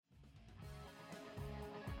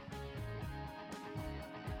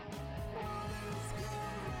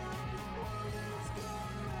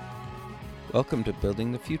Welcome to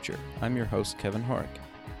Building the Future. I'm your host, Kevin Horick.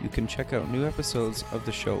 You can check out new episodes of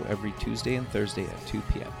the show every Tuesday and Thursday at 2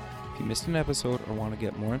 p.m. If you missed an episode or want to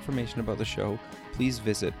get more information about the show, please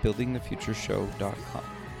visit buildingthefutureshow.com.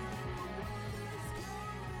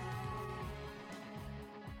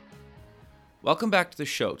 Welcome back to the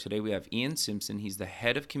show. Today we have Ian Simpson. He's the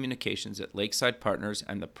head of communications at Lakeside Partners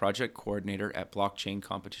and the project coordinator at Blockchain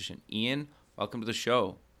Competition. Ian, welcome to the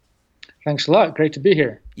show. Thanks a lot. Great to be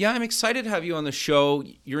here. Yeah, I'm excited to have you on the show.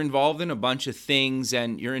 You're involved in a bunch of things,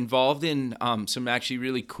 and you're involved in some actually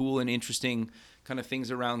really cool and interesting kind of things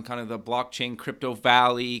around kind of the blockchain, crypto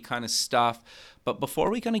valley kind of stuff. But before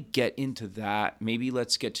we kind of get into that, maybe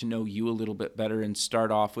let's get to know you a little bit better and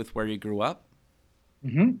start off with where you grew up.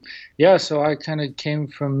 Mm-hmm. Yeah, so I kind of came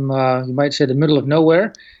from, you might say, the middle of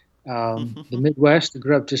nowhere, the Midwest. I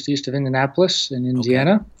grew up just east of Indianapolis in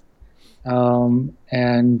Indiana. Okay.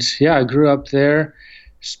 And yeah, I grew up there,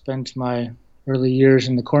 spent my early years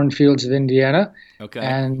in the cornfields of Indiana. Okay.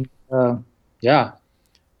 And yeah,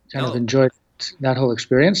 kind of enjoyed that whole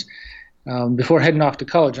experience before heading off to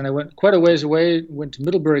college. And I went quite a ways away, went to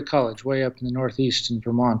Middlebury College, way up in the Northeast in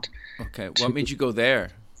Vermont. Okay. What made you go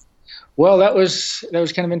there? Well, that was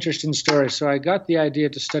kind of an interesting story. So I got the idea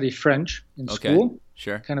to study French in school.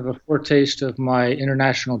 Sure. Kind of a foretaste of my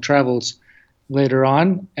international travels later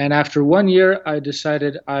on. And after 1 year, I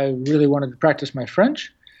decided I really wanted to practice my French.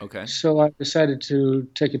 Okay. So I decided to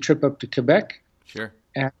take a trip up to Quebec. Sure.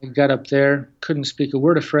 And I got up there, couldn't speak a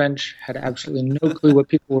word of French, had absolutely no clue what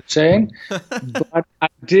people were saying. But I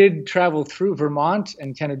did travel through Vermont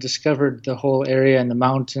and kind of discovered the whole area and the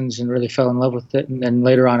mountains and really fell in love with it. And then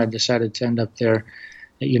later on, I decided to end up there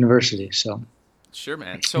at university. So. Sure,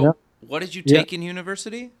 man. So what did you take in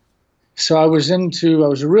university? So I was a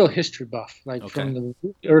real history buff. From the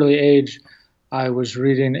early age, I was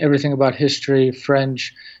reading everything about history,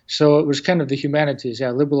 French. So it was kind of the humanities,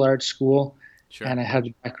 liberal arts school. Sure. And I had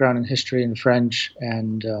a background in history and French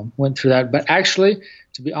and went through that. But actually,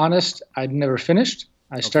 to be honest, I'd never finished.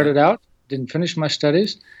 I started out, didn't finish my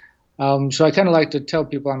studies. So I kind of like to tell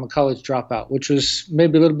people I'm a college dropout, which was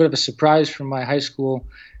maybe a little bit of a surprise from my high school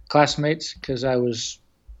classmates because I was,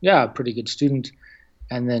 a pretty good student.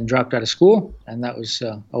 And then dropped out of school, and that was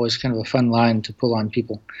always kind of a fun line to pull on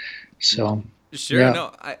people. So sure, yeah.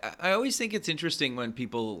 No, I always think it's interesting when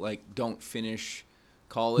people don't finish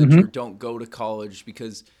college or don't go to college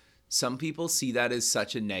because some people see that as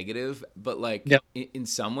such a negative, but in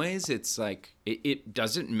some ways it's it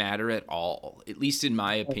doesn't matter at all. At least in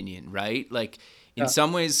my opinion, right? In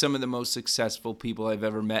some ways, some of the most successful people I've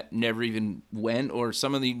ever met never even went, or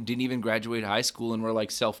some of them didn't even graduate high school and were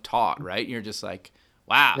self-taught, right? And you're just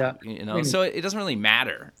wow, so it doesn't really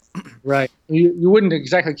matter. Right. You wouldn't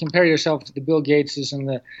exactly compare yourself to the Bill Gateses and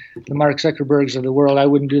the Mark Zuckerbergs of the world. I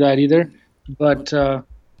wouldn't do that either. But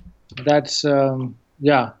that's, kind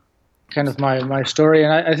of my story.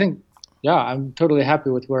 And I think, I'm totally happy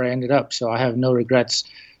with where I ended up. So I have no regrets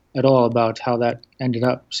at all about how that ended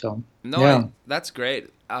up. So, that's great.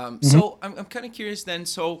 So I'm kind of curious then.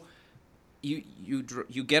 So you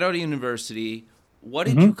get out of university. What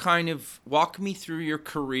did you kind of walk me through your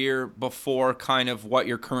career before kind of what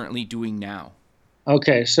you're currently doing now?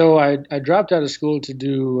 Okay, so I dropped out of school to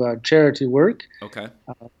do charity work, kind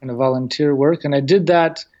of volunteer work, and I did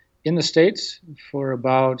that in the States for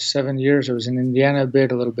about 7 years. I was in Indiana a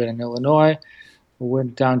bit, a little bit in Illinois.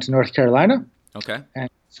 Went down to North Carolina,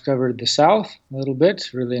 and discovered the South a little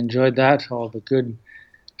bit. Really enjoyed that, all the good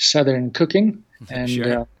Southern cooking,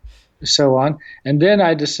 and so on. And then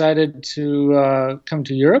I decided to come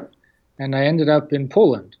to Europe, and I ended up in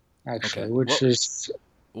Poland, actually, which is...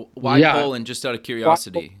 Why Poland, just out of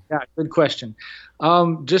curiosity? Yeah, good question.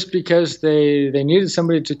 Just because they needed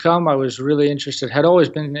somebody to come. I was really interested, had always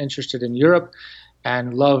been interested in Europe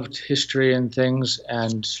and loved history and things,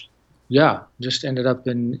 and just ended up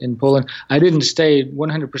in Poland. I didn't stay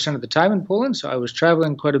 100% of the time in Poland, so I was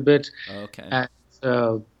traveling quite a bit. And,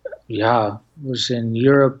 was in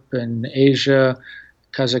Europe and Asia,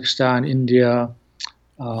 Kazakhstan, India.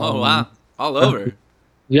 Oh, wow. All over.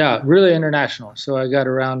 Really international. So I got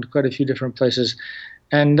around quite a few different places.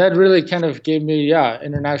 And that really kind of gave me,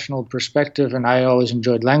 international perspective. And I always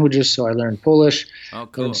enjoyed languages, so I learned Polish,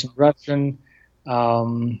 learned some Russian.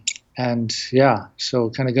 So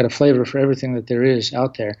kind of got a flavor for everything that there is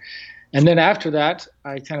out there. And then after that,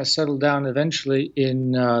 I kind of settled down eventually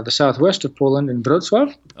in the southwest of Poland in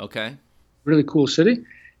Wrocław. Okay. Really cool city.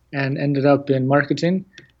 And ended up in marketing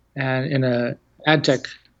and in a ad tech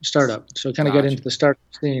startup. So kind of got into the startup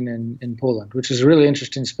scene in Poland, which is a really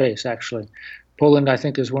interesting space, actually. Poland, I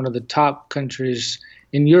think, is one of the top countries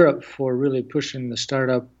in Europe for really pushing the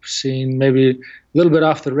startup scene, maybe a little bit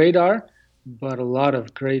off the radar, but a lot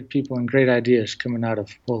of great people and great ideas coming out of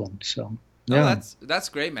Poland. So, yeah. Oh, that's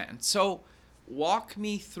great, man. So walk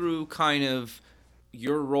me through kind of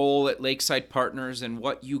your role at Lakeside Partners and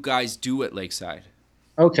what you guys do at Lakeside.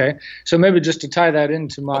 Okay, so maybe just to tie that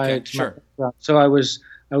into my, sure. So I was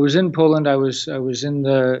in Poland. I was in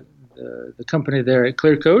the company there at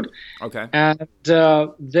ClearCode. Okay. And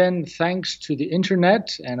then, thanks to the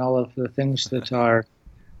internet and all of the things that are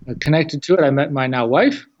connected to it, I met my now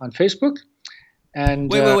wife on Facebook.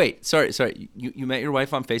 And wait. Sorry. You met your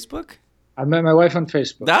wife on Facebook? I met my wife on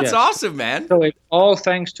Facebook. That's awesome, man. So it's all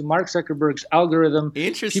thanks to Mark Zuckerberg's algorithm.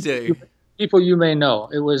 Interesting. People you may know.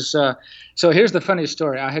 It was so. Here's the funny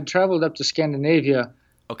story. I had traveled up to Scandinavia.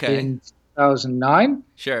 Okay. In 2009.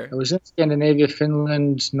 Sure. I was in Scandinavia,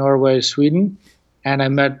 Finland, Norway, Sweden, and I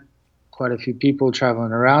met quite a few people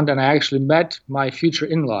traveling around. And I actually met my future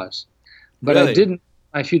in-laws, but really? I didn't.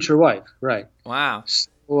 My future wife, right? Wow.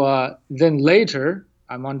 So then later,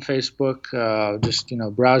 I'm on Facebook, just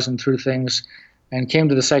browsing through things, and came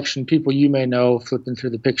to the section people you may know, flipping through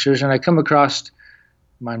the pictures, and I come across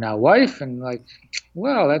my now wife, and like,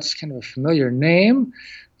 well, that's kind of a familiar name.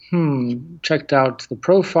 Checked out the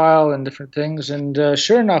profile and different things, and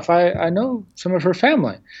sure enough, I know some of her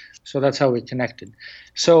family, so that's how we connected.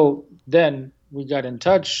 So then we got in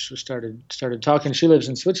touch, we started talking. She lives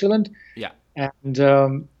in Switzerland, yeah,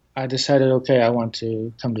 and I decided, okay, I want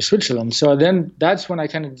to come to Switzerland. So then that's when I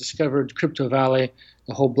kind of discovered Crypto Valley,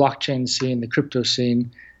 the whole blockchain scene, the crypto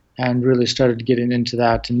scene, and really started getting into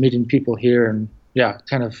that and meeting people here, and yeah,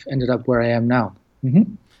 kind of ended up where I am now.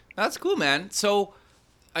 Mm-hmm. That's cool, man. So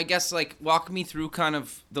I guess like walk me through kind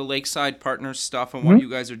of the Lakeside Partners stuff and what you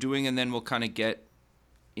guys are doing, and then we'll kind of get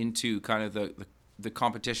into kind of the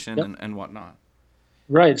competition and whatnot.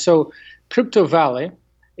 Right. So Crypto Valley,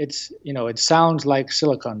 it's it sounds like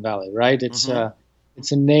Silicon Valley, right? It's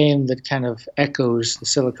it's a name that kind of echoes the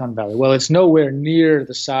Silicon Valley. Well, it's nowhere near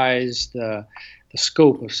the size, the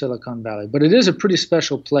scope of Silicon Valley, but it is a pretty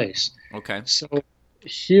special place. Okay. So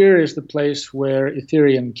here is the place where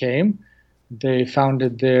Ethereum came. They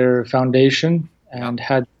founded their foundation and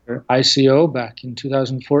had their ICO back in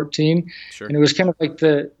 2014. Sure. And it was kind of like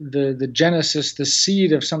the genesis, the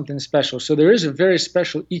seed of something special. So there is a very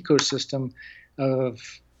special ecosystem of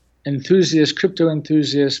enthusiasts, crypto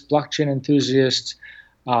enthusiasts, blockchain enthusiasts,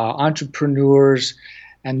 entrepreneurs.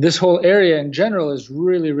 And this whole area in general is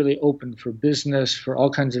really, really open for business, for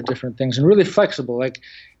all kinds of different things, and really flexible. Like,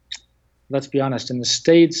 let's be honest, in the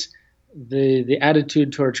States, the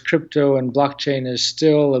attitude towards crypto and blockchain is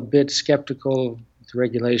still a bit skeptical with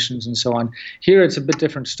regulations and so on. Here, it's a bit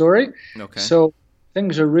different story. Okay. So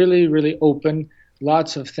things are really, really open.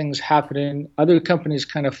 Lots of things happening. Other companies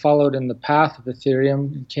kind of followed in the path of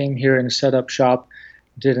Ethereum and came here and set up shop,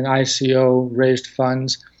 did an ICO, raised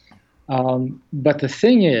funds. But the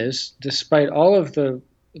thing is, despite all of the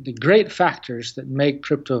great factors that make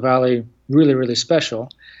Crypto Valley really, really special,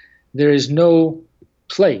 there is no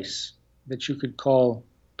place that you could call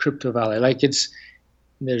Crypto Valley. Like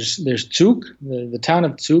there's Zug, the town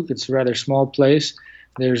of Zug. It's a rather small place.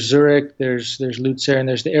 There's Zurich, there's Luzern, and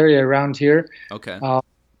there's the area around here. Okay.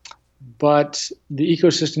 But the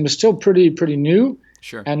ecosystem is still pretty new.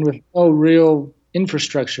 Sure. And with no real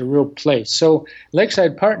infrastructure, real place. So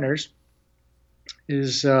Lakeside Partners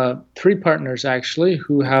is 3 partners actually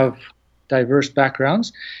who have diverse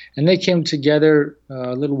backgrounds, and they came together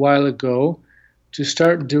a little while ago to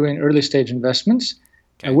start doing early stage investments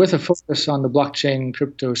with a focus on the blockchain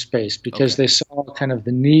crypto space, because they saw kind of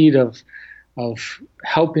the need of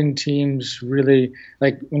helping teams really,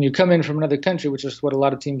 like when you come in from another country, which is what a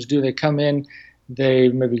lot of teams do, they come in, they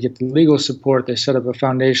maybe get the legal support, they set up a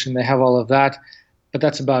foundation, they have all of that, but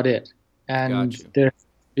that's about it. And there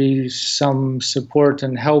be some support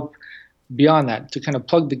and help beyond that to kind of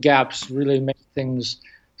plug the gaps, really make things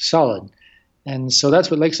solid. And so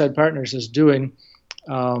that's what Lakeside Partners is doing.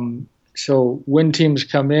 So when teams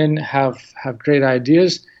come in, have great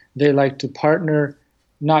ideas, they like to partner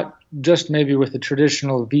not just maybe with the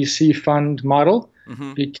traditional VC fund model,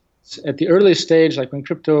 because at the early stage, like when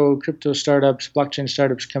crypto startups, blockchain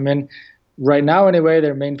startups come in, right now anyway,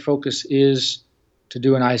 their main focus is to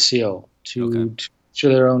do an ICO, to issue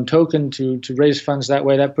their own token, to raise funds that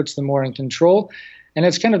way. That puts them more in control. And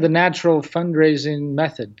it's kind of the natural fundraising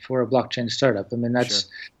method for a blockchain startup. I mean,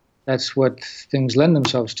 that's what things lend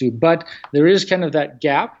themselves to. But there is kind of that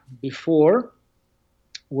gap before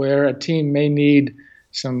where a team may need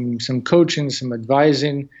some coaching, some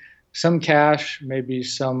advising, some cash, maybe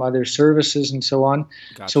some other services and so on.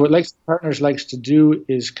 Gotcha. So what Lakeside Partners likes to do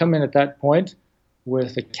is come in at that point,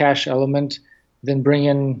 with a cash element, then bring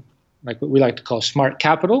in like what we like to call smart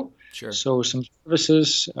capital. Sure. So some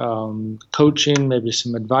services, coaching, maybe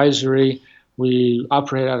some advisory. We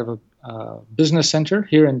operate out of a business center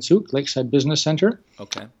here in Zug, Lakeside Business Center.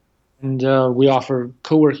 Okay. And we offer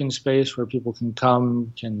co-working space where people can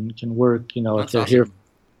come, can work, if they're here for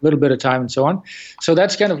a little bit of time and so on. So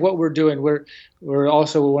that's kind of what we're doing. We're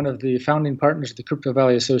also one of the founding partners of the Crypto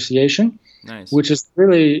Valley Association, nice. Which is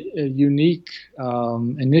really a unique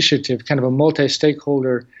initiative, kind of a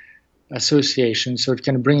multi-stakeholder association. So it's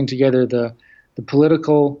kind of bringing together the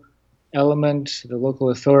political element, the local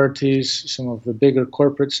authorities, some of the bigger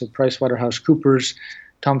corporates, so PricewaterhouseCoopers,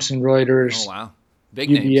 Thomson Reuters. Oh, wow. Big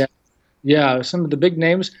names. Yeah, some of the big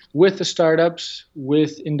names with the startups,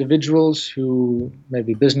 with individuals who may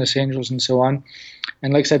be business angels and so on.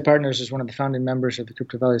 And Lakeside Partners is one of the founding members of the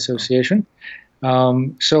Crypto Valley Association.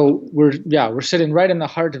 So we're sitting right in the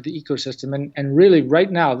heart of the ecosystem. And really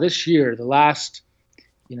right now, this year, the last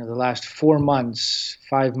 4 months,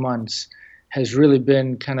 5 months has really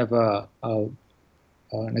been kind of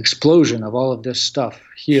an explosion of all of this stuff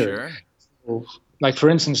here. Sure. So, like for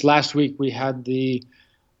instance, last week we had the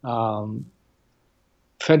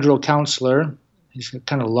federal counselor, he's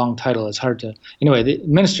kind of a long title, it's hard to, anyway, the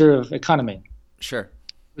Minister of Economy. Sure.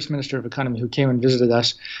 First Minister of Economy, who came and visited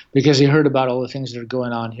us because he heard about all the things that are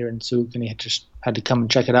going on here in Zug, and he just had to come and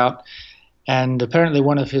check it out. And apparently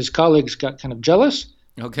one of his colleagues got kind of jealous.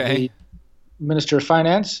 Okay. The Minister of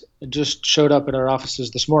Finance just showed up at our offices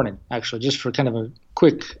this morning, actually, just for kind of a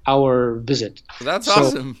quick hour visit. That's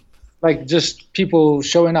awesome. Like just people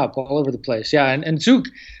showing up all over the place. Yeah, and Zug,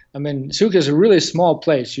 Zug is a really small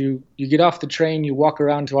place. You get off the train, you walk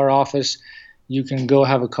around to our office, you can go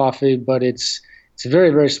have a coffee, but it's a very,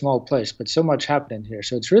 very small place, but so much happening here.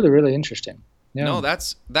 So it's really, really interesting. Yeah. No,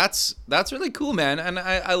 that's really cool, man. And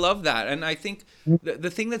I love that. And I think the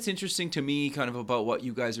thing that's interesting to me kind of about what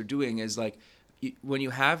you guys are doing is like when you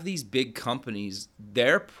have these big companies,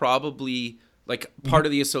 they're probably like part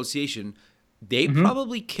of the association. They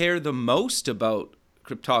probably care the most about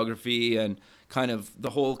cryptography and kind of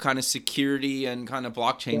the whole kind of security and kind of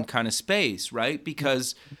blockchain kind of space, right?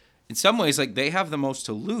 Because in some ways, like they have the most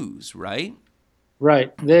to lose, right?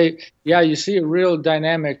 Right. You see a real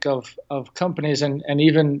dynamic of companies and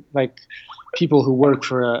even like people who work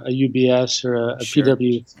for a UBS or a Sure.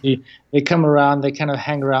 PwC. They come around, they kind of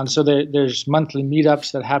hang around. So there's monthly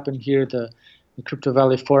meetups that happen here. The Crypto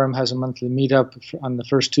Valley Forum has a monthly meetup on the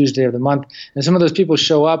first Tuesday of the month. And some of those people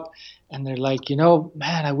show up and they're like,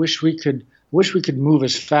 man, I wish we could move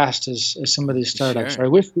as fast as some of these startups. Sure. Or I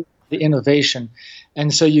wish we had the innovation.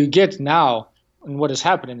 And so you get now, and what is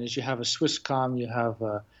happening is you have a Swisscom, you have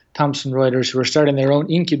Thomson Reuters who are starting their own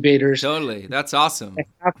incubators. Totally. That's awesome. They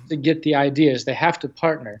have to get the ideas. They have to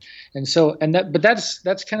partner. And so, but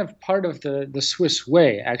that's kind of part of the Swiss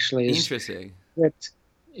way, actually. Interesting. That,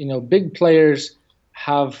 big players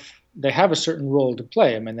have a certain role to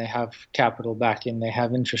play. They have capital backing, they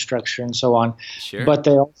have infrastructure and so on. Sure. But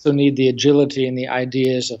they also need the agility and the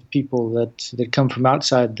ideas of people that come from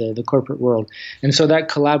outside the corporate world. And so that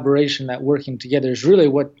collaboration, that working together is really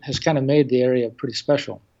what has kind of made the area pretty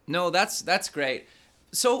special. No, that's great.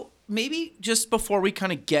 So maybe just before we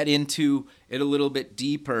kind of get into it a little bit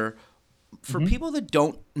deeper, for people that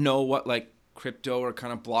don't know what like crypto or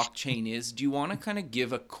kind of blockchain is, do you want to kind of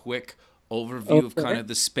give a quick overview of kind of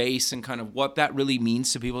the space and kind of what that really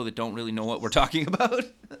means to people that don't really know what we're talking about?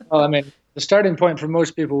 Well, the starting point for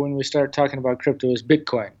most people when we start talking about crypto is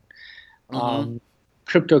Bitcoin,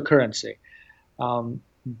 cryptocurrency.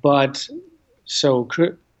 But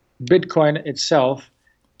Bitcoin itself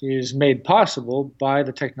is made possible by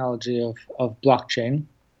the technology of blockchain.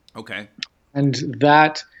 Okay. And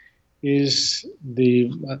that is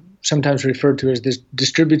the sometimes referred to as this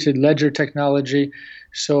distributed ledger technology.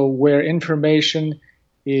 So where information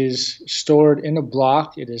is stored in a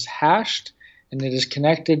block, it is hashed, and it is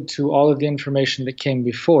connected to all of the information that came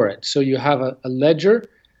before it. So you have a ledger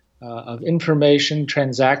of information,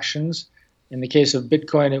 transactions. In the case of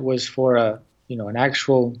Bitcoin, it was for an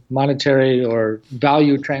actual monetary or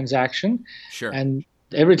value transaction. Sure. And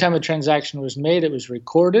every time a transaction was made, it was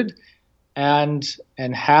recorded and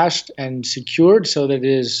hashed and secured so that it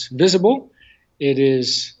is visible, it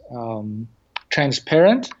is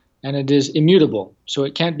transparent, and it is immutable, so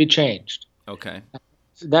it can't be changed. Okay.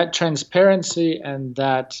 That transparency and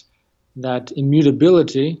that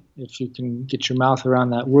immutability, if you can get your mouth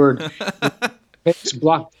around that word, makes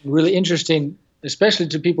blockchain really interesting, especially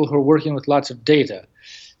to people who are working with lots of data.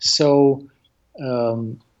 So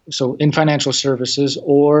in financial services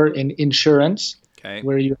or in insurance, Okay.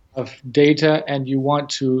 where you have data and you want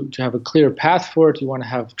to have a clear path for it. You want to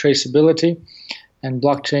have traceability, and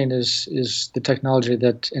blockchain is the technology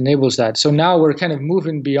that enables that. So now we're kind of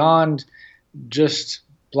moving beyond just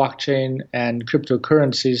blockchain and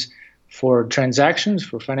cryptocurrencies for transactions,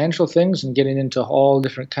 for financial things, and getting into all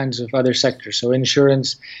different kinds of other sectors. So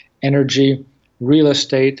insurance, energy, real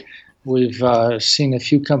estate. We've seen a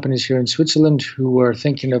few companies here in Switzerland who are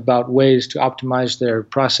thinking about ways to optimize their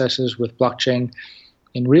processes with blockchain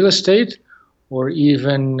in real estate, or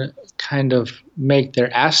even kind of make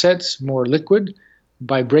their assets more liquid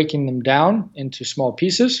by breaking them down into small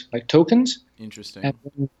pieces like tokens. Interesting. And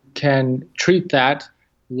you can treat that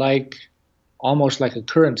like almost like a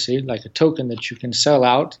currency, like a token that you can sell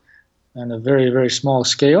out on a very, very small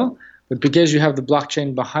scale. But because you have the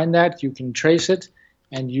blockchain behind that, you can trace it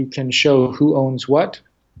and you can show who owns what.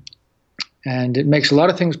 And it makes a lot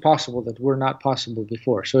of things possible that were not possible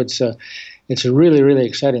before. So it's a really, really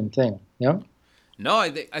exciting thing. Yeah. No,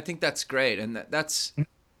 I think that's great, and that's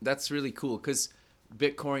really cool, because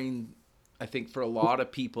Bitcoin, I think for a lot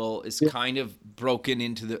of people, is kind of broken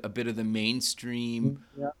into a bit of the mainstream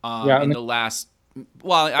in the last.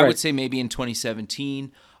 Well, I would say maybe in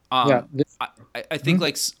 2017. I think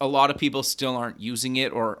like a lot of people still aren't using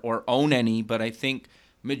it or own any, but I think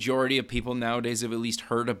majority of people nowadays have at least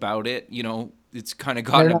heard about it. You know, it's kind of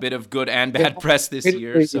gotten a bit of good and bad press this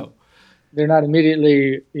year. So they're not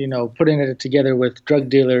immediately, putting it together with drug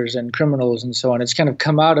dealers and criminals and so on. It's kind of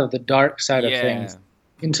come out of the dark side of things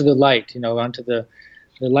into the light, onto the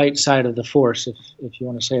light side of the force, if you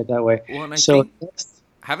want to say it that way. Well, and I think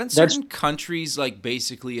haven't certain countries like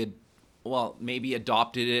basically maybe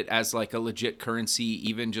adopted it as like a legit currency,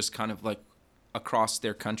 even just kind of like across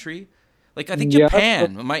their country? Like I think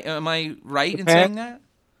Japan. Am I right in saying that?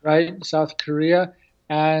 Right, South Korea,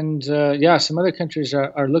 and some other countries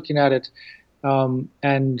are looking at it, and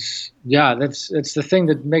that's the thing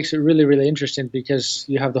that makes it really, really interesting, because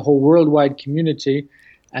you have the whole worldwide community,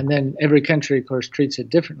 and then every country, of course, treats it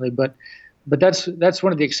differently. But that's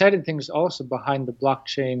one of the exciting things also behind the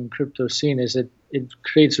blockchain crypto scene, is that it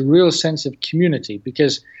creates a real sense of community,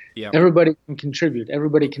 because everybody can contribute,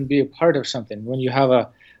 everybody can be a part of something. When you have a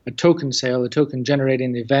token sale, a token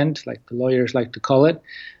generating event, like the lawyers like to call it,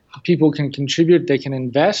 people can contribute, they can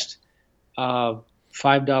invest $5,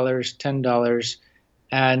 $10,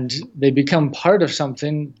 and they become part of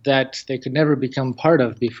something that they could never become part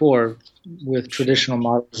of before with traditional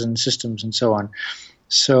models and systems and so on.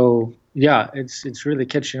 So it's really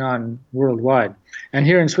catching on worldwide. And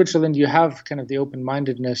here in Switzerland, you have kind of the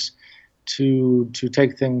open-mindedness to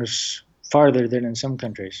take things farther than in some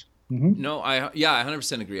countries. Mm-hmm. No, I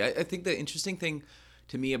 100% agree. I think the interesting thing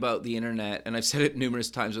to me about the internet, and I've said it numerous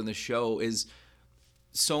times on the show, is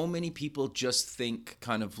so many people just think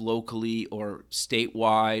kind of locally or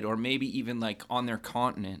statewide, or maybe even like on their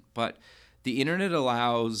continent. But the internet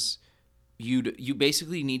allows you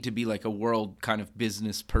basically need to be like a world kind of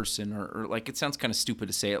business person, or like, it sounds kind of stupid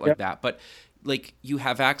to say it like that, but like you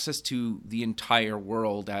have access to the entire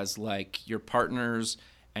world as like your partners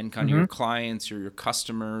and kind of your clients or your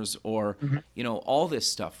customers, or all this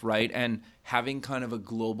stuff, right? And having kind of a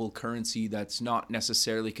global currency that's not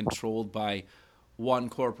necessarily controlled by one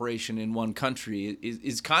corporation in one country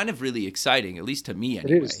is kind of really exciting, at least to me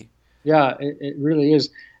anyway. It is. Yeah, it really is.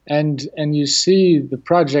 And you see the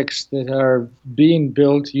projects that are being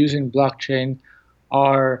built using blockchain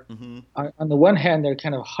are on the one hand, they're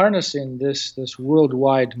kind of harnessing this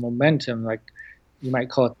worldwide momentum, like you might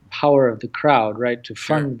call it the power of the crowd, right, to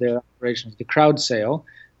fund their operations, the crowd sale,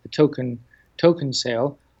 the token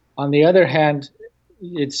sale. On the other hand,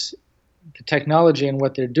 it's the technology, and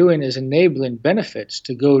what they're doing is enabling benefits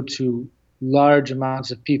to go to large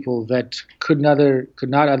amounts of people that could not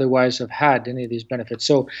otherwise have had any of these benefits.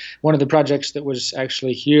 So one of the projects that was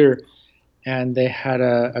actually here, and they had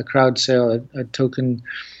a crowd sale, a token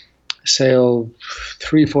sale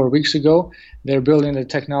 3-4 weeks ago. They're building a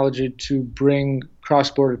technology to bring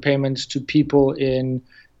cross-border payments to people in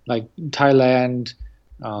like Thailand,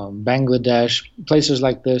 Bangladesh, places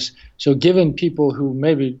like this. So giving people who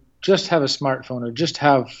maybe just have a smartphone or just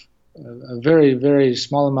have a very, very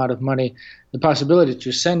small amount of money the possibility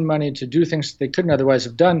to send money, to do things they couldn't otherwise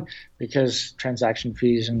have done because transaction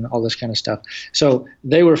fees and all this kind of stuff. So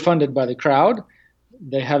they were funded by the crowd.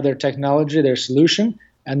 They have their technology, their solution,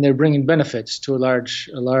 and they're bringing benefits to a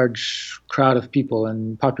large crowd of people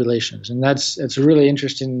and populations. And it's a really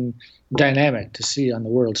interesting dynamic to see on the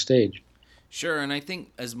world stage. Sure, and I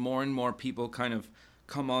think as more and more people kind of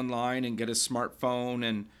come online and get a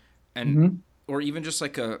smartphone and or even just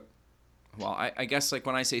like a Well, I guess like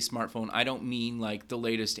when I say smartphone, I don't mean like the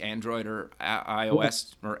latest Android or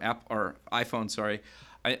iOS or app or iPhone. Sorry,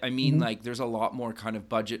 I mean like there's a lot more kind of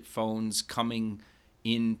budget phones coming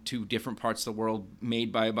into different parts of the world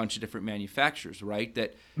made by a bunch of different manufacturers, right?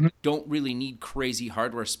 That don't really need crazy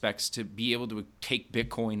hardware specs to be able to take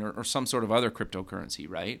Bitcoin or some sort of other cryptocurrency,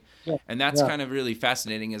 right? Yeah. And that's kind of really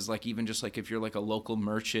fascinating, is like even just like if you're like a local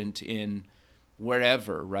merchant in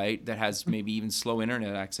wherever, right, that has maybe even slow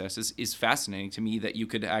internet access, is fascinating to me, that you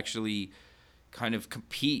could actually kind of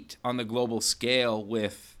compete on the global scale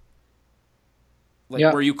with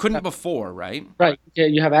like where you couldn't before, right? Right. Yeah,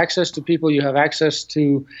 you have access to people. You have access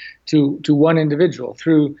to one individual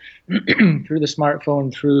through through the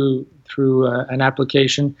smartphone, through an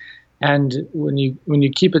application. And when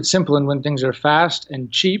you keep it simple and when things are fast and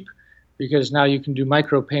cheap, because now you can do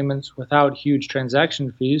micropayments without huge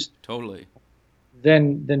transaction fees. Totally.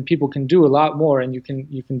 Then people can do a lot more, and you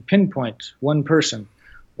can pinpoint one person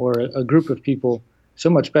or a group of people so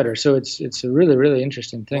much better. So it's a really, really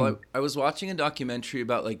interesting thing. Well, I was watching a documentary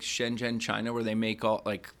about like Shenzhen, China, where they make all,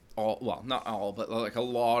 well, not all, but like a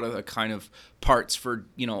lot of the kind of parts for,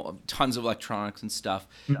 you know, tons of electronics and stuff.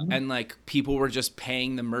 Mm-hmm. And like people were just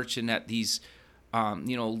paying the merchant at these,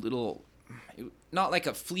 you know, little, not like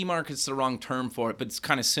a flea market's the wrong term for it, but it's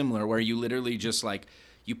kind of similar, where you literally just like,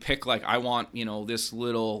 you pick like, I want, you know, this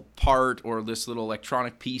little part or this little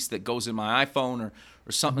electronic piece that goes in my iPhone or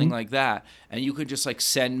something like that. And you could just like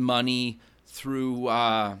send money through,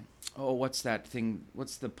 what's that thing?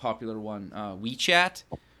 What's the popular one? WeChat.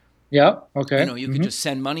 Yeah. Okay. You know, you could just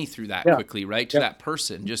send money through that quickly, right? To that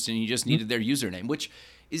person, and you just needed their username, which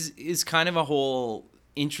is kind of a whole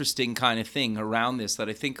interesting kind of thing around this, that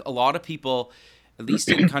I think a lot of people, at least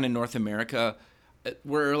in kind of North America,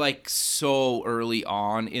 we're like so early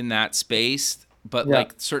on in that space, but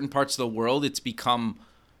like certain parts of the world, it's become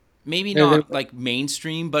maybe not like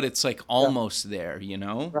mainstream, but it's like almost there, you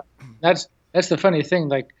know? That's the funny thing.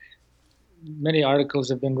 Like many articles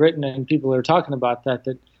have been written and people are talking about that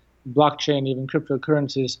blockchain, even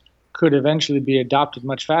cryptocurrencies, could eventually be adopted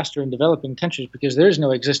much faster in developing countries because there's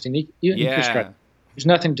no existing infrastructure. There's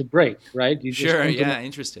nothing to break, right? You just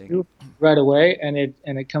interesting. Right away, and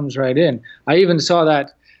it comes right in. I even saw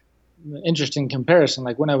that interesting comparison,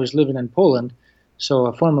 like when I was living in Poland, so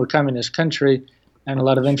a former communist country, and a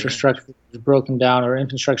lot of infrastructure was broken down, or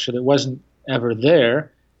infrastructure that wasn't ever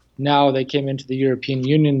there. Now they came into the European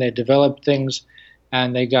Union, they developed things,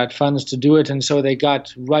 and they got funds to do it, and so they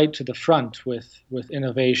got right to the front with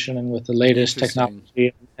innovation and with the latest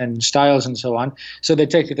technology and styles and so on. So they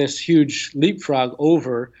take this huge leapfrog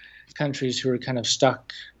over countries who are kind of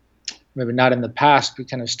stuck, maybe not in the past, but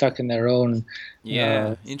kind of stuck in their own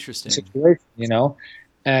interesting situation, you know.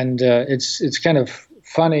 And it's kind of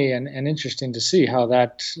funny and interesting to see how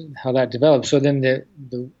that develops. So then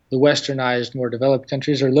the westernized, more developed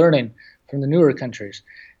countries are learning from the newer countries.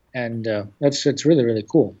 And it's really, really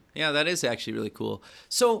cool. Yeah, that is actually really cool.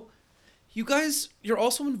 So you guys, you're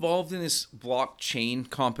also involved in this blockchain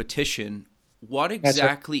competition. What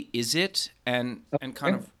exactly is it? And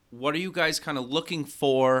kind of what are you guys kind of looking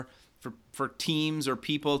for teams or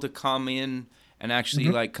people to come in and actually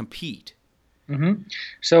like compete? Mm-hmm.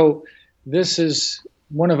 So this is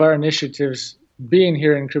one of our initiatives, being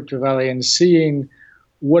here in Crypto Valley and seeing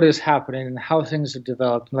what is happening and how things have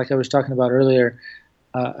developed. Like I was talking about earlier,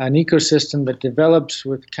 an ecosystem that develops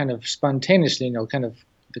with kind of spontaneously, you know, kind of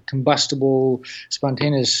the combustible,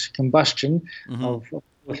 spontaneous combustion of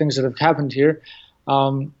things that have happened here.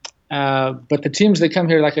 But the teams that come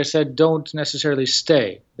here, like I said, don't necessarily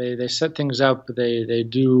stay. They set things up, they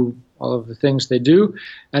do all of the things they do,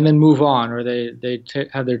 and then move on, or they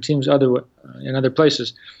have their teams in other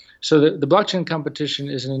places. So the blockchain competition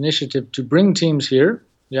is an initiative to bring teams here,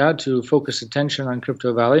 to focus attention on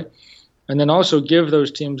Crypto Valley, and then also give those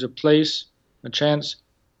teams a chance,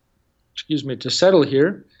 to settle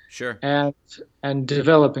here, and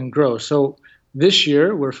develop and grow. So this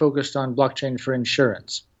year we're focused on blockchain for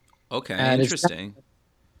insurance. Okay, and interesting.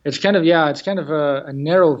 It's kind of a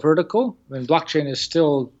narrow vertical. I mean, blockchain is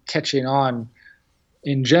still catching on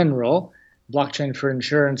in general. Blockchain for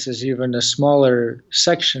insurance is even a smaller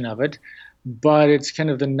section of it, but it's kind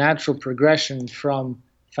of the natural progression from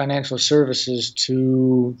financial services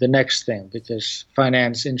to the next thing, because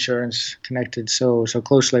finance, insurance connected so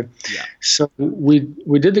closely. Yeah. So we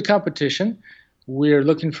did the competition. We're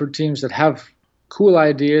looking for teams that have cool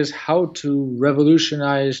ideas how to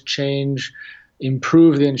revolutionize, change,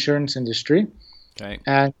 improve the insurance industry. Okay.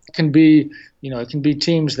 And it can be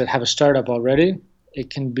teams that have a startup already. It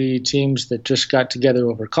can be teams that just got together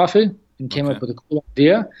over coffee and came up with a cool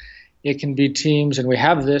idea. It can be teams, and we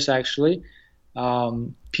have this actually,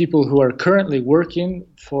 people who are currently working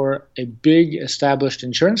for a big established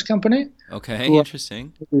insurance company. Okay,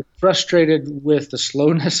 interesting. Frustrated with the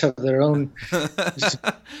slowness of their own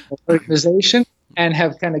organization and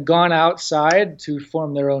have kind of gone outside to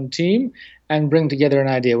form their own team and bring together an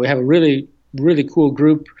idea. We have a really, really cool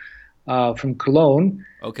group from Cologne.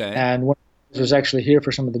 Okay. And one was actually here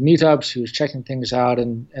for some of the meetups. He was checking things out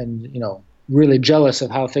and really jealous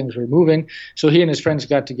of how things were moving. So he and his friends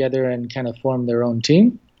got together and kind of formed their own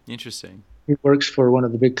team. Interesting. He works for one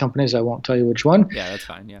of the big companies. I won't tell you which one. Yeah, that's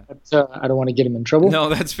fine. Yeah. But, I don't want to get him in trouble. No,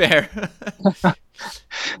 that's fair.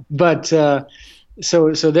 But so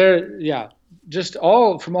they're, just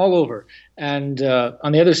all from all over. And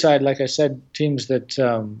on the other side, like I said, teams that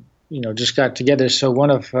just got together. So one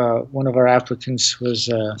of our applicants was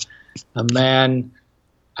a man.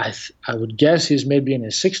 I would guess he's maybe in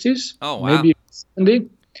his 60s. Oh, wow. Maybe 70,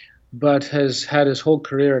 but has had his whole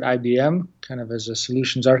career at IBM, kind of as a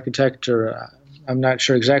solutions architect, or I'm not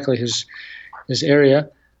sure exactly his area,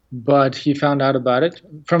 but he found out about it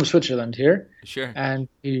from Switzerland here. Sure. And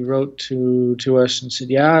he wrote to us and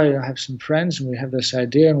said, I have some friends and we have this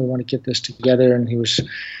idea and we want to get this together. And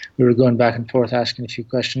we were going back and forth asking a few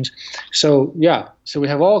questions. So we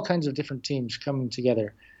have all kinds of different teams coming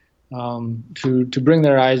together to bring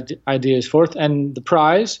their ideas forth. And the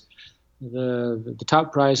prize, the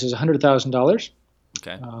top prize is $100,000.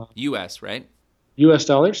 Okay. US, right? US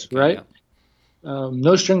dollars, okay, right? Yeah.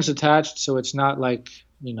 No strings attached, so it's not like,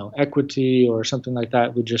 equity or something like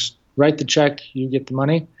that. We just write the check, you get the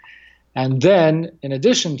money. And then, in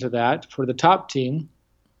addition to that, for the top team,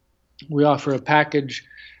 we offer a package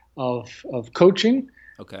of coaching,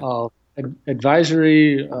 okay,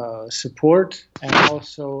 advisory support, and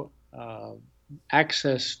also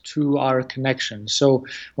access to our connections. So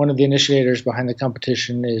one of the initiators behind the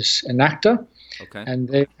competition is Enacta. Okay. And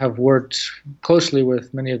they have worked closely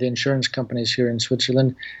with many of the insurance companies here in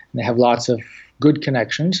Switzerland, and they have lots of good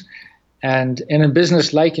connections. And in a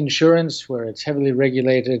business like insurance, where it's heavily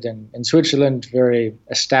regulated and in Switzerland very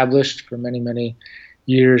established for many, many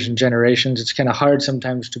years and generations, it's kind of hard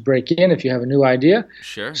sometimes to break in if you have a new idea.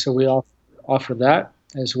 Sure. So we offer that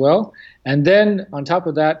as well. And then on top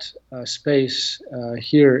of that, space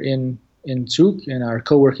here in Zug, in our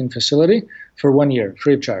co-working facility, for 1 year,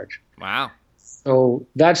 free of charge. Wow. So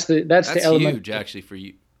that's the element. Huge, actually, for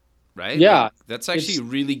you, right? Yeah. Like, that's actually a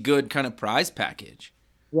really good kind of prize package.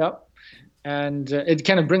 Yep. And it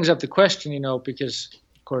kind of brings up the question, because,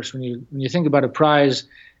 of course, when you think about a prize,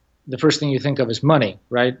 the first thing you think of is money,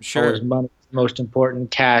 right? Sure. Always money is the most important.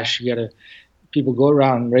 Cash. People go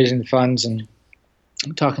around raising funds and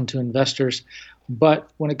talking to investors. But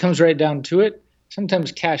when it comes right down to it,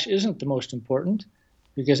 sometimes cash isn't the most important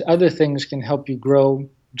because other things can help you grow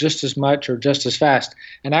just as much or just as fast.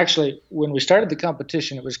 And actually, when we started the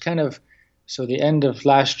competition, it was kind of, so the end of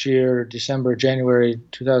last year, December, January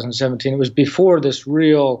 2017, it was before the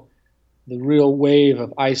real wave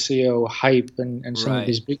of ICO hype and some of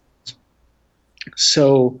these big ones.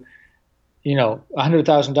 So,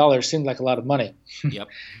 $100,000 seemed like a lot of money. Yep.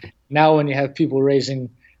 Now when you have people raising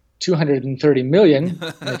 $230 million,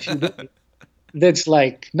 that's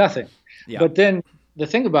like nothing. Yep. But then the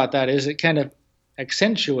thing about that is it kind of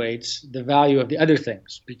accentuates the value of the other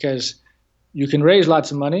things, because you can raise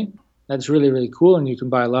lots of money. That's really, really cool. And you can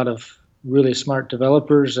buy a lot of really smart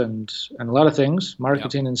developers and a lot of things,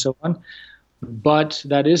 marketing and so on. But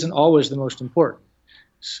that isn't always the most important.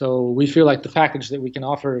 So we feel like the package that we can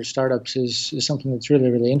offer startups is something that's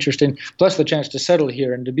really, really interesting, plus the chance to settle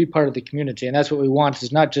here and to be part of the community. And that's what we want,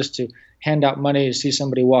 is not just to hand out money, see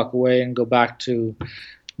somebody walk away and go back to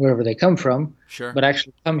wherever they come from, sure, but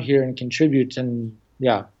actually come here and contribute and,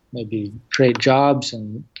 maybe create jobs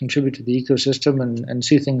and contribute to the ecosystem and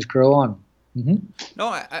see things grow on. Mm-hmm. No,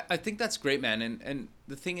 I think that's great, man. And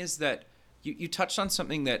the thing is that you touched on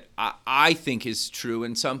something that I think is true,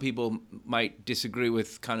 and some people might disagree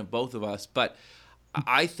with kind of both of us, but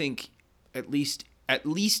I think at least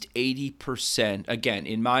 80%, again,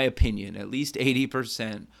 in my opinion, at least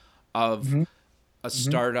 80% of a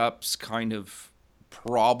startup's kind of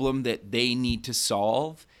problem that they need to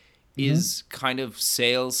solve is kind of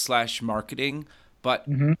sales / marketing, but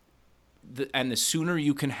the sooner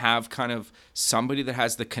you can have kind of somebody that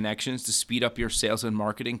has the connections to speed up your sales and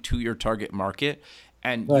marketing to your target market.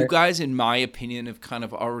 And you guys, in my opinion, have kind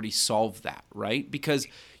of already solved that, right? Because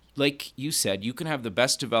like you said, you can have the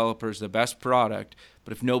best developers, the best product,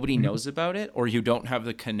 but if nobody knows about it, or you don't have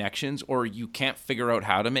the connections, or you can't figure out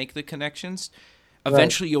how to make the connections,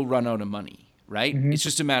 eventually you'll run out of money, right? It's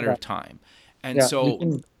just a matter of time. And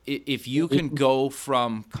so if you can go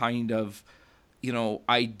from kind of,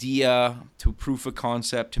 idea to proof of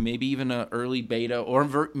concept to maybe even an early beta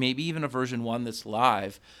or maybe even a version 1 that's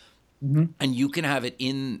live, and you can have it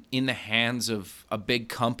in the hands of a big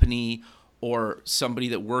company or somebody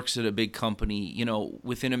that works at a big company,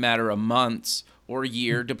 within a matter of months or a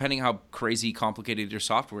year, depending how crazy complicated your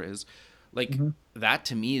software is, like that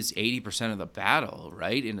to me is 80% of the battle,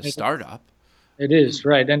 right? In a startup. It is,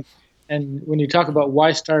 right. And when you talk about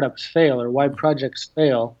why startups fail or why projects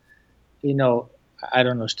fail, I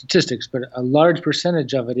don't know statistics, but a large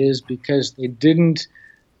percentage of it is because they didn't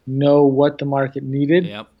know what the market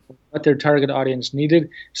needed, what their target audience needed.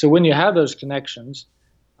 So when you have those connections,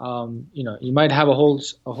 you might have a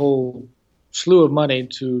whole slew of money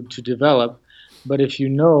to develop, but if you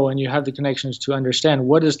know and you have the connections to understand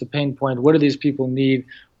what is the pain point, what do these people need,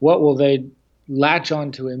 what will they latch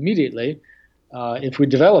onto immediately, if we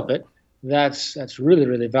develop it, that's really,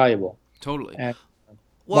 really valuable. Totally. And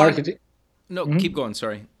marketing. No, keep going.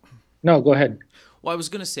 Sorry. No, go ahead. Well, I was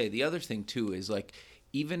going to say the other thing too is like,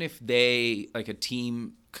 even if a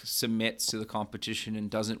team submits to the competition and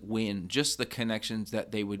doesn't win, just the connections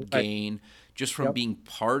that they would gain just from being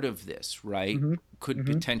part of this, right, could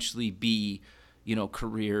potentially be,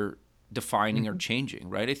 career defining or changing,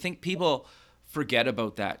 right? I think people forget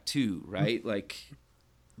about that too, right? Like,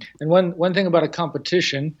 and one thing about a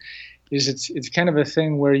competition is it's kind of a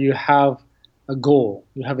thing where you have a goal,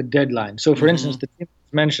 you have a deadline. So, for instance, the team I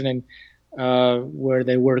was mentioning, where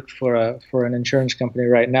they work for an insurance company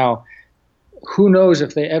right now, who knows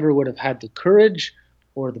if they ever would have had the courage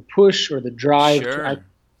or the push or the drive to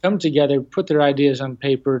come together, put their ideas on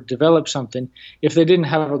paper, develop something, if they didn't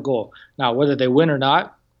have a goal. Now, whether they win or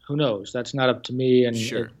not, who knows? That's not up to me, and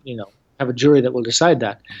have a jury that will decide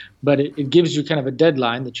that. But it gives you kind of a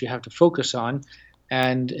deadline that you have to focus on,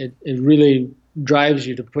 and it really drives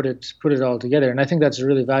you to put it all together. And I think that's a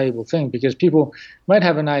really valuable thing, because people might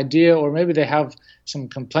have an idea, or maybe they have some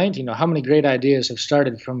complaint. How many great ideas have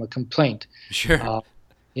started from a complaint? Sure.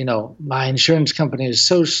 My insurance company is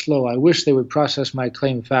so slow. I wish they would process my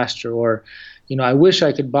claim faster. Or, I wish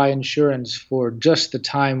I could buy insurance for just the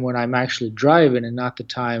time when I'm actually driving and not the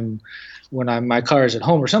time when my car is at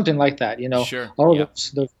home, or something like that. Sure. All of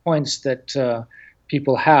those points that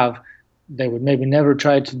people have, they would maybe never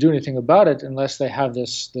try to do anything about it unless they have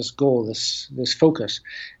this goal, this focus.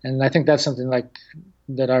 And I think that's something like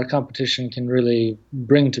that our competition can really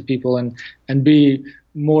bring to people, and be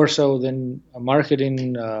more so than a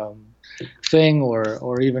marketing thing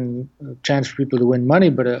or even a chance for people to win money,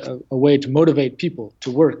 but a way to motivate people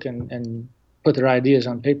to work and put their ideas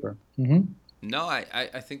on paper. No,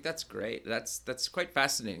 I think that's great. That's quite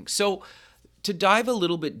fascinating. So to dive a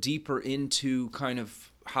little bit deeper into kind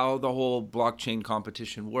of how the whole blockchain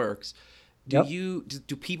competition works, do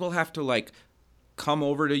people have to like come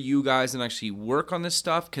over to you guys and actually work on this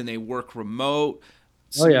stuff? Can they work remote,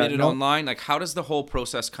 submit it online? Like, how does the whole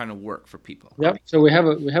process kind of work for people? So we have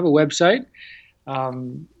a website.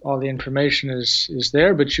 All the information is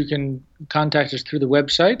there, but you can contact us through the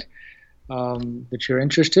website that you're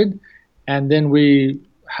interested, and then we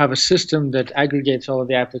have a system that aggregates all of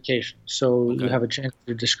the applications. So you have a chance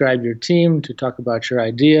to describe your team, to talk about your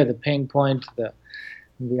idea, the pain point,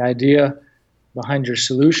 the idea behind your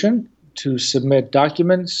solution, to submit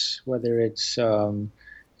documents, whether it's a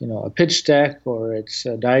pitch deck, or it's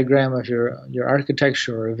a diagram of your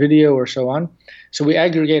architecture, or a video, or so on. So we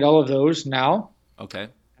aggregate all of those now. Okay.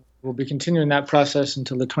 We'll be continuing that process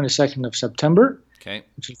until the 22nd of September. Okay.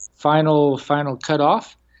 Which is final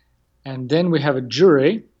cutoff. And then we have a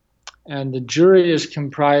jury, and the jury is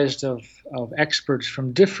comprised of experts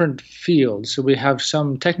from different fields. So we have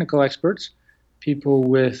some technical experts, people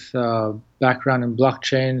with background in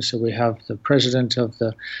blockchain. So we have the president of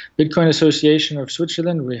the Bitcoin Association of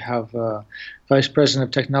Switzerland. We have vice president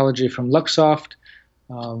of technology from Luxoft.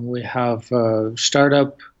 We have a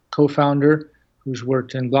startup co-founder who's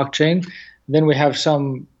worked in blockchain. Then we have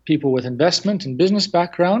some people with investment and business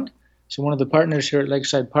background. So one of the partners here at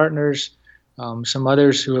Lakeside Partners, some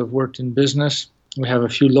others who have worked in business. We have a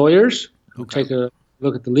few lawyers who take a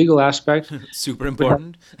look at the legal aspect. Super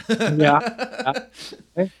important. Yeah,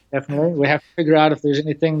 definitely. We have to figure out if there's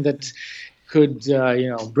anything that could,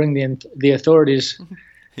 bring the authorities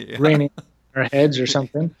reining in our heads or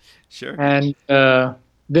something. Sure. And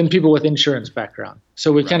then people with insurance background.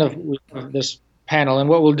 So we have this panel, and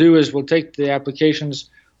what we'll do is we'll take the applications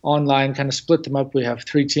online, kind of split them up. We have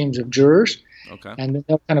 3 teams of jurors, and then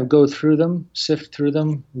they'll kind of go through them, sift through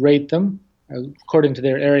them, rate them according to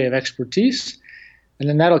their area of expertise, and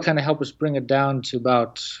then that'll kind of help us bring it down to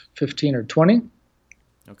about 15 or 20.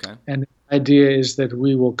 Okay. And idea is that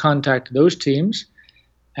we will contact those teams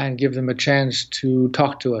and give them a chance to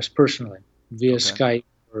talk to us personally via Skype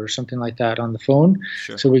or something like that on the phone.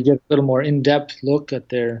 Sure. So we get a little more in-depth look at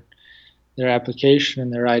their application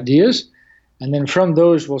and their ideas. And then from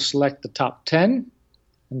those, we'll select the top 10.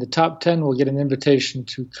 And the top 10 will get an invitation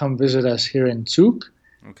to come visit us here in Zug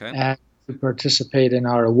and to participate in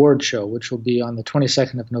our award show, which will be on the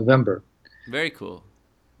 22nd of November. Very cool.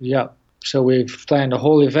 Yeah. So we've planned a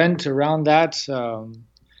whole event around that,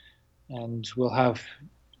 and we'll have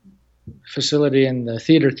facility in the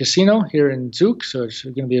Theater Casino here in Zug, so it's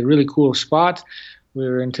going to be a really cool spot.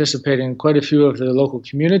 We're anticipating quite a few of the local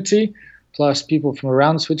community, plus people from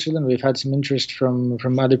around Switzerland. We've had some interest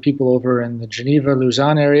from other people over in the Geneva,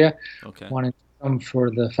 Lausanne area wanting to come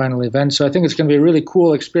for the final event. So I think it's going to be a really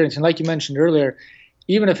cool experience. And like you mentioned earlier,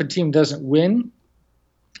 even if a team doesn't win,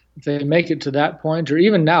 if they make it to that point, or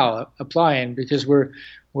even now applying, because we're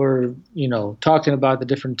talking about the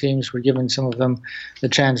different teams, we're giving some of them the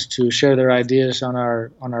chance to share their ideas on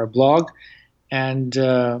our blog, and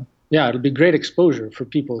it'll be great exposure for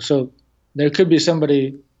people. So there could be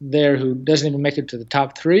somebody there who doesn't even make it to the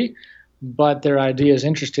top 3, but their idea is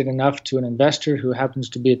interesting enough to an investor who happens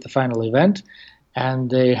to be at the final event, and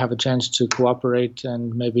they have a chance to cooperate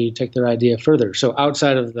and maybe take their idea further. So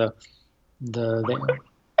outside of the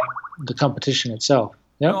competition itself.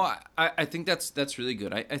 Yeah. No, I think that's really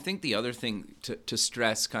good. I think the other thing to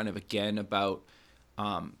stress kind of again about,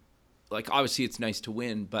 like obviously it's nice to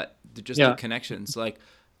win, but the connections, like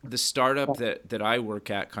the startup that I work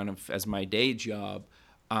at kind of as my day job,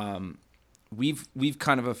 we've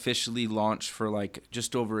kind of officially launched for like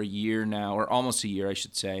just over a year now, or almost a year, I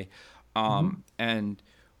should say. And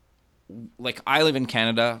like I live in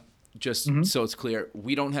Canada. Just so it's clear,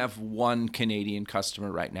 we don't have one Canadian customer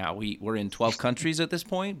right now. We're in 12 countries at this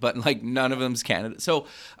point, but like none of them's Canada. So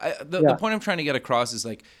the point I'm trying to get across is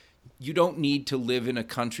like you don't need to live in a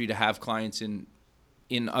country to have clients in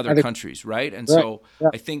other countries, right? And so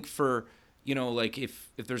I think for, like if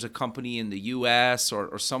there's a company in the US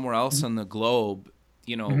or somewhere else on the globe,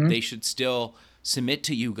 they should still submit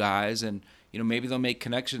to you guys, and maybe they'll make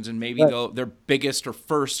connections, and maybe their biggest or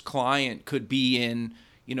first client could be in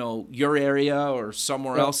your area or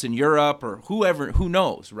somewhere else in Europe or who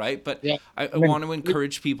knows, right? But I want to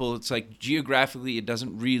encourage people. It's like geographically, it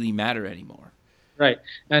doesn't really matter anymore. Right.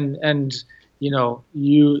 And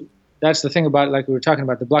that's the thing about, like we were talking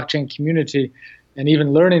about, the blockchain community and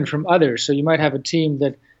even learning from others. So you might have a team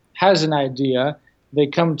that has an idea. They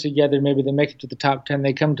come together, maybe they make it to the top 10.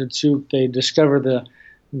 They come to Zug, they discover the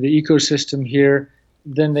ecosystem here.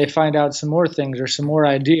 Then they find out some more things or some more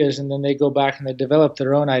ideas, and then they go back and they develop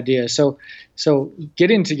their own ideas. So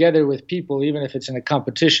getting together with people, even if it's in a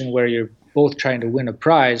competition where you're both trying to win a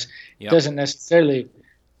prize, doesn't necessarily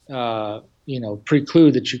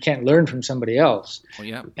preclude that you can't learn from somebody else.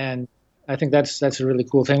 And I think that's a really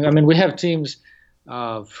cool thing. I mean, we have teams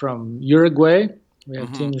from Uruguay, we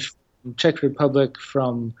have teams from Czech Republic,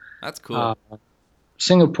 from that's cool.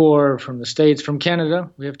 Singapore, from the States, from Canada.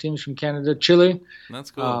 We have teams from Canada, Chile. That's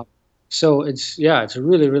cool. So it's a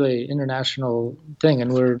really, really international thing,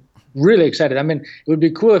 and we're really excited. I mean, it would be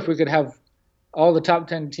cool if we could have all the top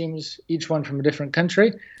 10 teams, each one from a different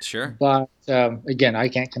country. Sure. But again, I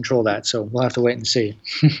can't control that, so we'll have to wait and see.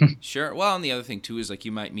 Sure. Well, and the other thing too is like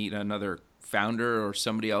you might meet another founder or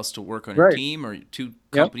somebody else to work on your team, or two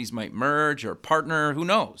companies might merge or partner. Who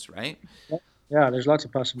knows, right? Yeah, there's lots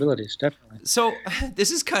of possibilities, definitely. So this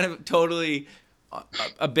is kind of totally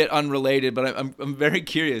a bit unrelated, but I'm very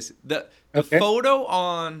curious. The photo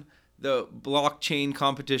on the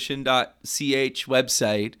blockchaincompetition.ch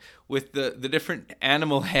website with the different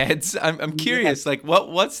animal heads, I'm curious. Like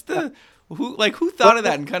who thought of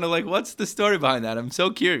that, and kind of like what's the story behind that? I'm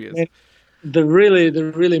so curious. The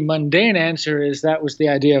really mundane answer is that was the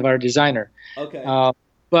idea of our designer. Okay.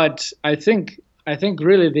 But I think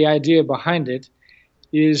really the idea behind it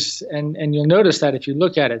is, and you'll notice that if you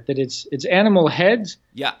look at it, that it's animal heads,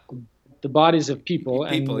 the bodies of people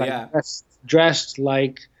and dressed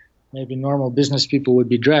like maybe normal business people would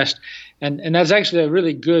be dressed, and that's actually a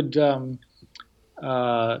really good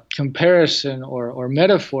comparison or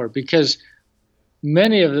metaphor, because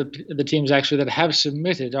many of the teams actually that have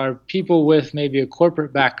submitted are people with maybe a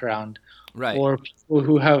corporate background. Right. Or people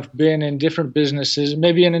who have been in different businesses,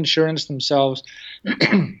 maybe in insurance themselves.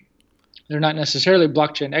 They're not necessarily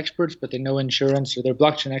blockchain experts, but they know insurance, or they're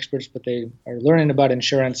blockchain experts, but they are learning about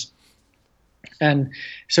insurance. And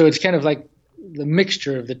so it's kind of like the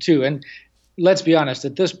mixture of the two. And let's be honest,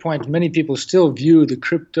 at this point, many people still view the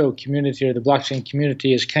crypto community or the blockchain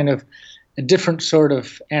community as kind of a different sort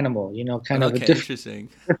of animal, kind of a different thing,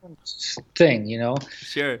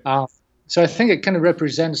 Sure. So I think it kind of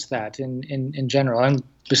represents that in general. And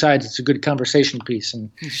besides, it's a good conversation piece, and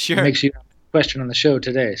sure. It makes you question on the show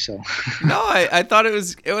today. So no, I thought it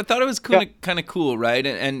was kind of cool, right?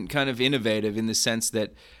 And kind of innovative in the sense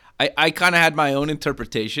that I kind of had my own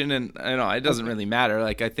interpretation, and it doesn't really matter.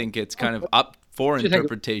 Like I think it's kind of up for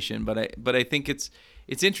interpretation, but I think it's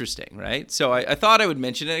interesting, right? So I thought I would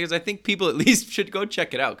mention it because I think people at least should go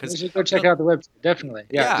check it out. Because should go check out the website, definitely.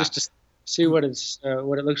 Yeah, just to see what it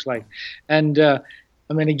looks like. And I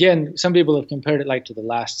mean, again, some people have compared it like to the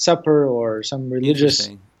Last Supper or some religious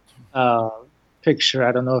picture.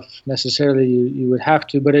 I don't know if necessarily you would have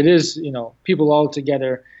to, but it is, people all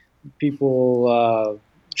together, people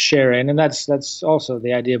sharing, and that's also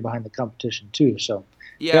the idea behind the competition too. So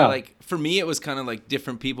yeah, like for me, it was kind of like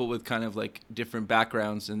different people with kind of like different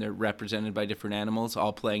backgrounds, and they're represented by different animals,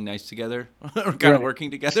 all playing nice together, or kind of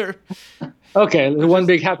working together. Okay, one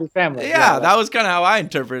big happy family. Yeah, that was kind of how I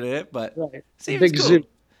interpreted it, but seems big cool. Zoo.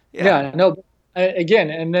 Yeah, no. Again,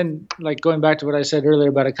 and then like going back to what I said earlier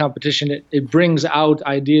about a competition, it brings out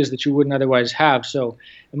ideas that you wouldn't otherwise have. So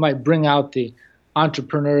it might bring out the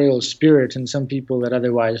entrepreneurial spirit in some people that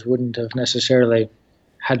otherwise wouldn't have necessarily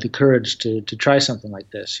had the courage to try something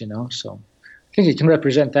like this, So I think it can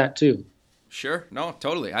represent that too. Sure. No,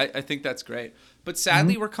 totally. I think that's great. But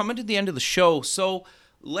sadly, we're coming to the end of the show. So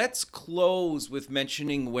let's close with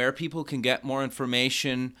mentioning where people can get more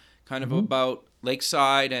information kind of about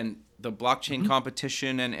Lakeside and the blockchain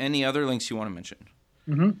competition and any other links you want to mention.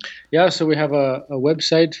 Yeah, so we have a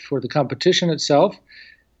website for the competition itself,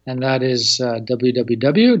 and that is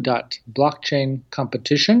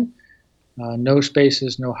www.blockchaincompetition, no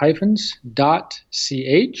spaces, no hyphens,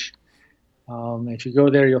 .ch. If you go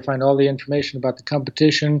there, you'll find all the information about the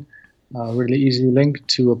competition, really easy link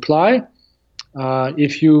to apply.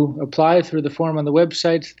 If you apply through the form on the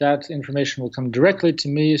website, that information will come directly to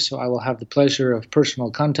me, so I will have the pleasure of personal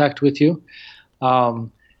contact with you.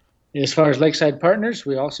 As far as Lakeside Partners,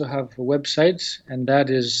 we also have a website, and that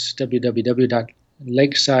is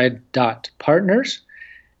www.lakeside.partners.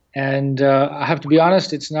 And I have to be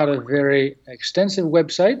honest, it's not a very extensive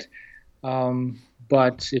website,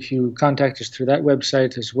 but if you contact us through that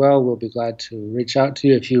website as well, we'll be glad to reach out to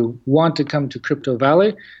you. If you want to come to Crypto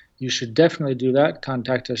Valley, you should definitely do that.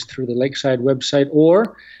 Contact us through the Lakeside website,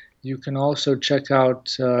 or you can also check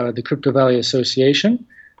out the Crypto Valley Association.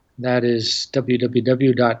 That is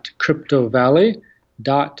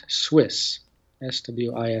www.cryptovalley.swiss,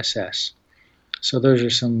 SWISS. So those are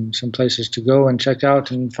some places to go and check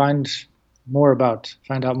out and find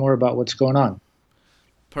out more about what's going on.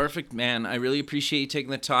 Perfect, man. I really appreciate you taking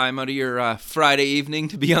the time out of your Friday evening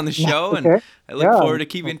to be on the show. And I look forward to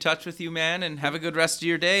keeping in touch with you, man, and have a good rest of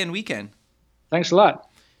your day and weekend. Thanks a lot.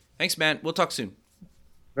 Thanks, man. We'll talk soon.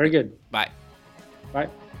 Very good. Bye. Bye.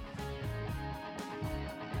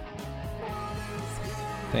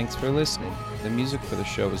 Thanks for listening. The music for the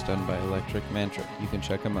show is done by Electric Mantra. You can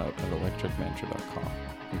check them out at electricmantra.com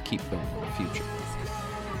and keep building the future.